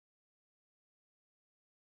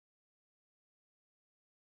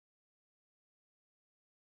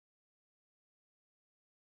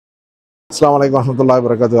அஸ்ஸலாமு அலைக்கும் வரஹ்மத்துல்லாஹி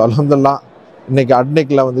வபரகாத்துஹு. அல்ஹம்துலில்லாஹ். இன்னைக்கு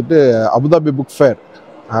அட்னிக்கில் வந்துட்டு அபுதாபி புக் ஃபேர்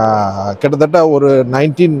கிட்டத்தட்ட ஒரு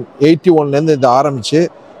 1981லேருந்து இது ஆரம்பித்து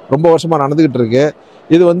ரொம்ப வருஷமாக நடந்துக்கிட்டு இருக்கு.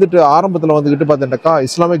 இது வந்துட்டு ஆரம்பத்தில் வந்துக்கிட்டு பார்த்துட்டாக்கா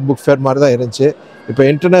இஸ்லாமிக் புக் ஃபேர் மாதிரி தான் இருந்துச்சு. இப்போ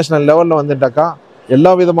இன்டர்நேஷ்னல் லெவலில் வந்துட்டாக்கா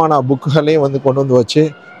எல்லா விதமான புக்குகளையும் வந்து கொண்டு வந்து வச்சு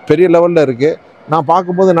பெரிய லெவலில் இருக்குது. நான்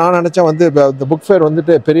பார்க்கும்போது நான் நினச்சேன் வந்து இந்த புக் ஃபேர்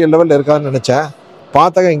வந்துட்டு பெரிய லெவலில் இருக்காதுன்னு நினச்சேன்.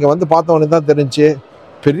 பார்த்தாக்க இங்கே வந்து பார்த்தவொடனே தான் தெரிஞ்சு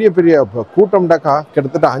பெரிய பெரிய கூட்டம்டாக்கா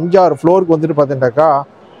கிட்டத்தட்ட 5-6 ஃப்ளோருக்கு வந்துட்டு பார்த்தீங்கன்னாக்கா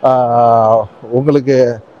உங்களுக்கு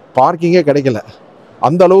பார்க்கிங்கே கிடைக்கல.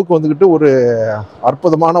 அந்த அளவுக்கு வந்துக்கிட்டு ஒரு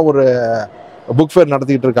அற்புதமான ஒரு புக் ஃபேர்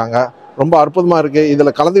நடத்திக்கிட்டு இருக்காங்க. ரொம்ப அற்புதமாக இருக்குது.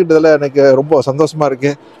 இதில் கலந்துக்கிட்டதில் எனக்கு ரொம்ப சந்தோஷமாக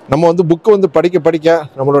இருக்குது. நம்ம வந்து புக்கு வந்து படிக்க படிக்க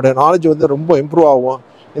நம்மளுடைய நாலேஜ் வந்து ரொம்ப இம்ப்ரூவ் ஆகும்.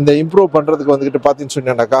 இந்த இம்ப்ரூவ் பண்ணுறதுக்கு வந்துக்கிட்டு பார்த்தீங்கன்னு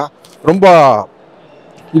சொன்னேன்னாக்கா ரொம்ப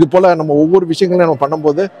இது போல் நம்ம ஒவ்வொரு விஷயங்களையும் நம்ம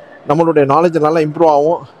பண்ணும்போது நம்மளுடைய நாலேஜ் நல்லா இம்ப்ரூவ்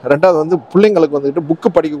ஆகும். ரெண்டாவது வந்து பிள்ளைங்களுக்கு வந்துக்கிட்டு புக்கு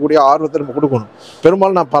படிக்கக்கூடிய ஆர்வத்தை நம்ம கொடுக்கணும்.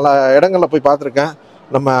 பெரும்பாலும் நான் பல இடங்களில் போய் பார்த்துருக்கேன்.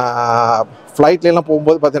 நம்ம ஃப்ளைட்லாம்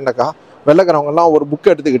போகும்போது பார்த்தீங்கன்னாக்கா வெள்ளைக்காரவங்கெல்லாம் ஒரு புக்கை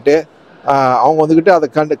எடுத்துக்கிட்டு அவங்க வந்துக்கிட்டு அதை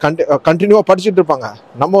கண்டினியூவாக படிச்சுட்டு இருப்பாங்க.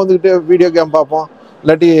 நம்ம வந்துக்கிட்டு வீடியோ கேம் பார்ப்போம்,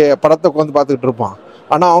 இல்லாட்டி படத்தை உட்காந்து பார்த்துக்கிட்டு இருப்போம்.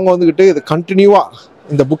 ஆனால் அவங்க வந்துக்கிட்டு இது கண்டினியூவாக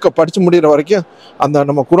இந்த புக்கை படித்து முடிகிற வரைக்கும் அந்த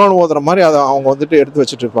நம்ம குர்ஆன் ஓதுற மாதிரி அதை அவங்க வந்துட்டு எடுத்து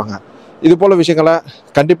வச்சுட்டு இருப்பாங்க. இது போல் விஷயங்களை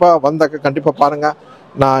கண்டிப்பாக வந்தாக்க கண்டிப்பாக பாருங்கள்.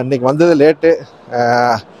 நான் இன்றைக்கி வந்தது லேட்டு.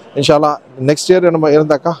 இன்ஷா அல்லாஹ் நெக்ஸ்ட் இயர் நம்ம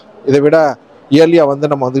இருந்தாக்கா இதை விட இயர்லியாக வந்து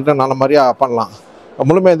நம்ம வந்துக்கிட்டு நல்ல மாதிரியாக பண்ணலாம்.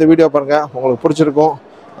 முழுமையாக இந்த வீடியோ பாருங்கள், உங்களுக்கு பிடிச்சிருக்கும்.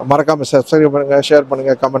 மறக்காமல் சப்ஸ்கிரைப் பண்ணுங்கள், ஷேர்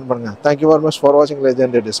பண்ணுங்கள், கமெண்ட் பண்ணுங்கள். தேங்க்யூ வெரி மச் ஃபார் வாட்சிங்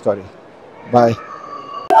legendary Discovery. Bye.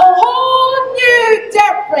 A whole new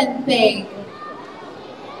different thing.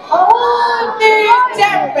 A whole new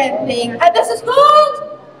different thing. And this is called?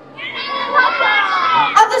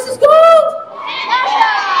 And this is called?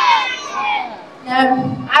 No,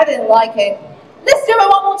 I didn't like it. Let's do it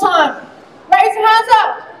one more time. Raise your hands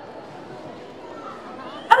up.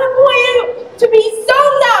 And I want you to be so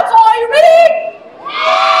loud. So are you ready?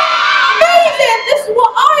 Amazing. This is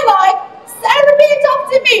what I like. Say repeat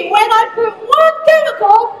after me. When I put one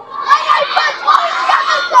chemical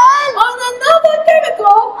on another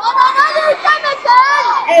chemical,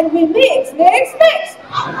 and we mix,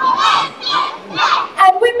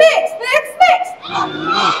 and we mix,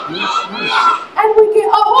 and we get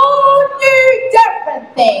a whole new different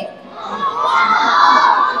thing.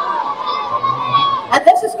 And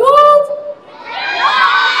this is called?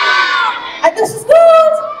 And this is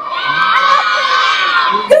called?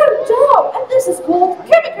 Good job. And this is called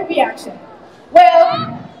chemical reaction. Well,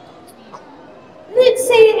 let's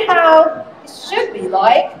see how it should be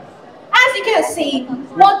like. As you can see,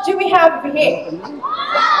 what do we have over here?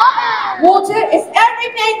 Water. Is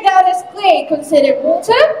everything that is clear considered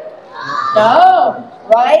water? No,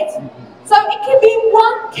 right? So it can be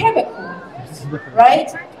one chemical,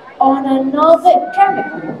 right, on another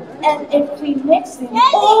chemical. And if we mix them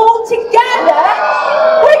all together,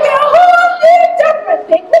 we get a whole new different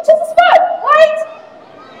thing, which is fun, right?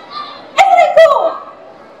 Isn't it cool?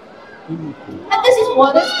 And this is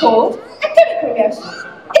what is called a chemical reaction.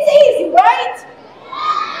 It's easy, right?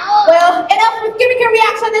 Well, enough with chemical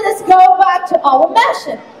reaction, and let's go back to our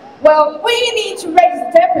mission. Well, we need to raise the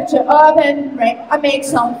temperature up and make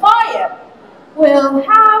some fire. Well,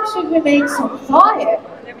 how should we make some fire?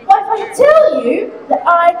 Well, if I tell you that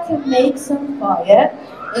I can make some fire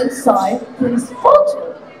inside this bottle.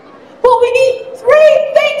 Well, we need 3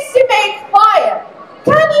 things to make fire.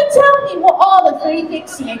 Can you tell me what are the 3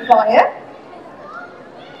 things to make fire?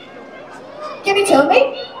 Can you tell me?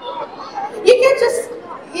 You can just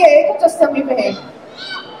tell me over here.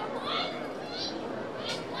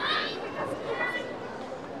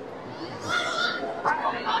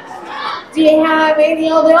 Do you have any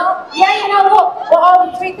other? Yeah, you know what? What are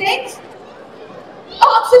the 3 things?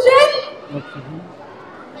 Oxygen.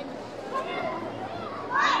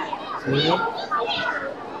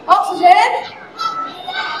 Oxygen.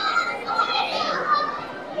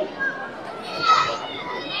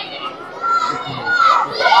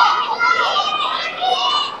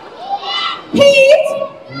 Heat.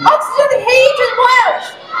 Oxygen, heat, and what else?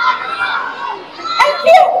 And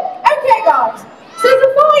fuel. Okay, guys. So the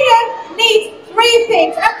fire needs 3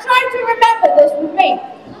 things. I'm trying to remember this with me.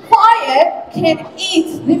 Fire can eat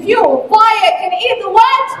the fuel. Fire can eat the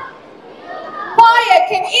what? Fire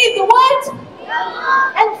can eat the what?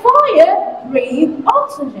 And fire breathe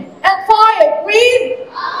oxygen. And fire breathe.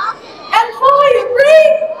 And fire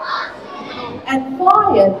breathe. And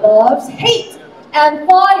fire loves heat. And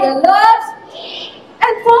fire loves.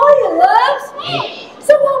 And fire loves.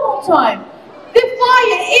 So one more time. The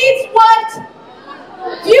fire eats what?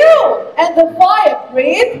 Fuel. And the fire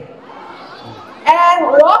breathes. And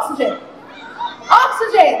oxygen.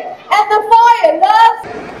 Oxygen. And the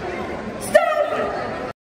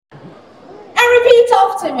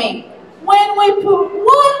we put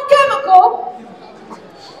one chemical,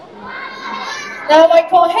 now I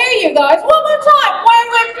can't hear you guys. One more time. When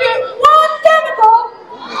we put